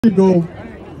You go,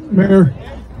 Mayor.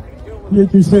 You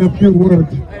can say a few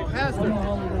words.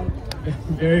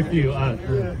 Very few.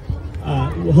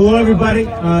 Hello, everybody.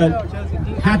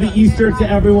 Happy Easter to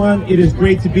everyone. It is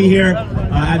great to be here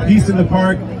at Peace in the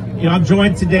Park. You know, I'm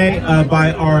joined today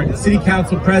by our City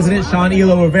Council President, Sean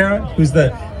Elo Rivera, who's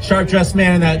the sharp-dressed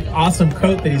man in that awesome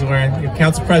coat that he's wearing. Your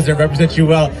Council President represents you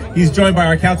well. He's joined by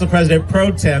our Council President Pro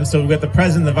Tem, so we've got the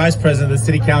President and the Vice President of the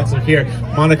City Council here,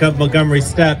 Monica Montgomery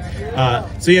Stepp.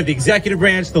 So you have the executive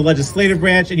branch, the legislative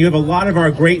branch, and you have a lot of our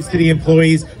great city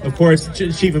employees. Of course,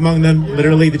 chief among them,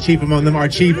 literally the chief among them, our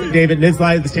Chief David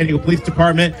Nisley of the San Diego Police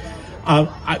Department.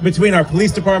 Between our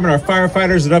police department, our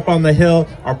firefighters that are up on the hill,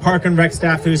 our park and rec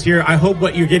staff who's here, I hope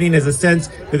what you're getting is a sense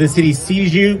that the city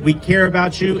sees you, we care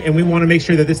about you, and we want to make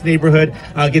sure that this neighborhood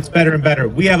gets better and better.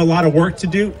 We have a lot of work to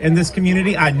do in this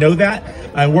community. I know that.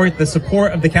 I work the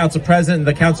support of the council president and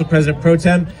the council president pro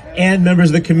tem and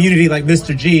members of the community like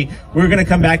Mr. G. We're going to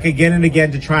come back again and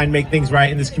again to try and make things right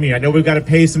in this community. I know we've got to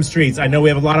pave some streets. I know we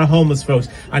have a lot of homeless folks.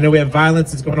 I know we have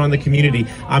violence that's going on in the community.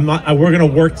 We're going to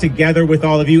work together with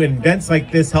all of you, and events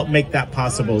like this help make that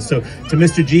possible. So to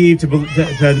Mr. G, to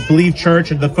Believe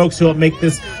Church, and the folks who help make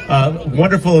this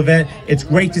wonderful event, it's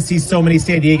great to see so many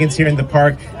San Diegans here in the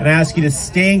park, and I ask you to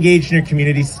stay engaged in your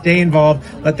community, stay involved,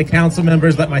 let the council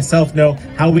members, let myself know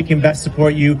how we can best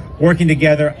support you, working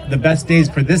together. The best days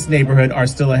for this neighborhood are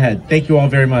still ahead. Thank you all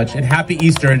very much, and happy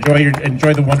Easter.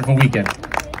 Enjoy the wonderful weekend.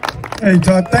 Hey,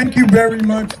 Todd, thank you very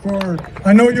much for,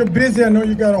 I know you're busy, I know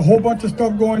you got a whole bunch of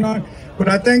stuff going on, but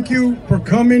I thank you for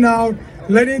coming out,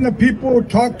 letting the people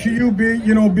talk to you, be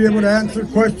able to answer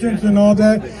questions and all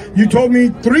that. You told me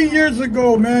 3 years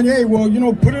ago, man, hey, well,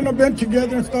 put an event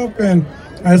together and stuff, and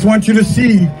I just want you to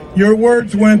see, your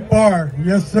words went far.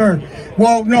 Yes, sir.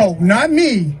 Well, no, not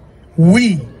me,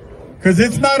 we. Because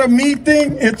it's not a me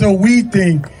thing, it's a we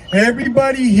thing.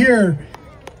 Everybody here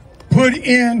put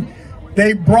in,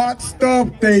 they brought stuff,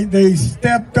 they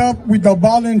stepped up with the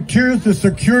volunteers, the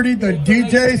security, the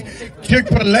DJs.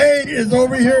 Chick-fil-A is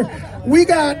over here. We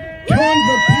got tons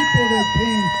of people that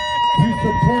came to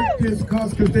support this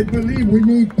cause because they believe we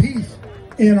need peace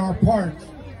in our parks.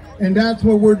 And that's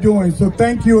what we're doing. So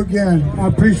thank you again. I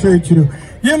appreciate you.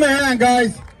 Give me a hand,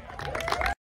 guys.